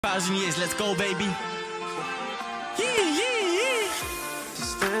1,000 years, let's go, baby.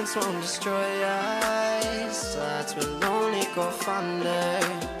 Distance won't destroy us, hearts will only grow fonder.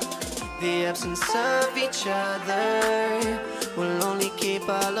 The absence of each other will only keep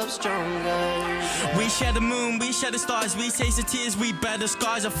our love stronger. We share the moon, we share the stars, we taste the tears, we bear the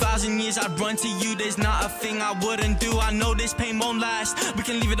scars. 1,000 years I'd run to you, there's not a thing I wouldn't do. I know this pain won't last, we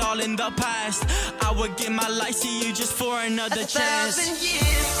can leave it all in the past. I would give my life to you just for another chance. 1,000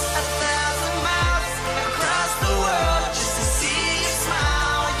 years, 1,000 miles across the world just to see you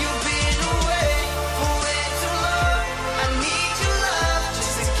smile. You've been away for way too long. I need your love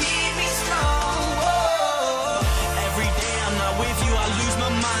just to keep me strong. Whoa. Every day I'm not with you, I lose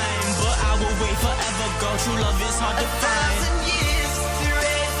my mind, but I will wait forever, girl. True love is hard to find. 1,000 years to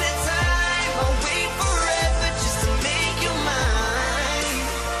raise the time. I'll wait forever just to make you mine.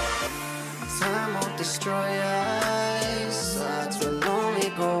 Time won't destroy us, hearts will only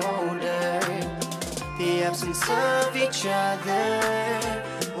grow older. The absence of each other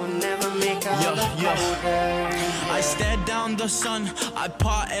will never make our love colder. I stare down the sun, I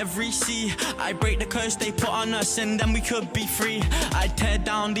part every sea. I break the curse they put on us and then we could be free. I tear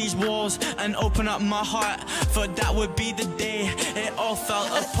down these walls and open up my heart, for that would be the day it all fell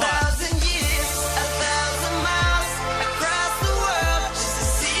apart. 1,000 years, 1,000 miles across the world just to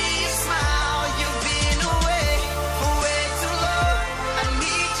see you smile. You've been away for way too long. I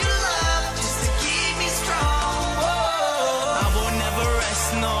need your love just to keep me strong. Whoa. I will never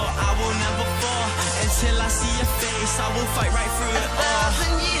rest, no, I will never fall until I see your face. I will fight right through it all.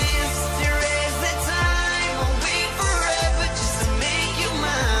 1,000 years to raise the time. I'll wait forever just to make you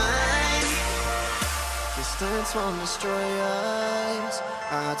mine. Distance won't destroy us,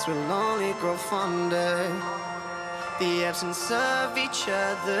 hearts will only grow fonder. The absence of each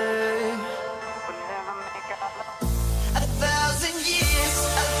other. 1,000 years,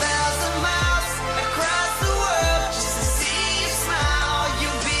 1,000 miles across the world just to see you smile.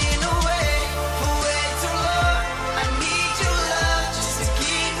 You've been away for way too long. I need your love just to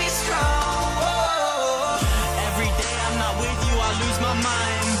keep me strong. Whoa. Every day I'm not with you, I lose my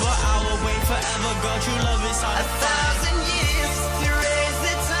mind, but I will wait forever, girl. True love is hard to find. 1,000 years to raise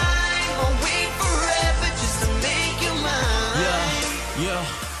the time. I'll wait forever just to make you mine. Yeah.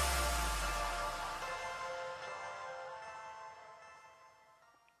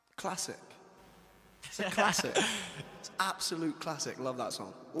 Classic. It's a classic. It's absolute classic. Love that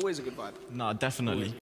song. Always a good vibe. No, definitely.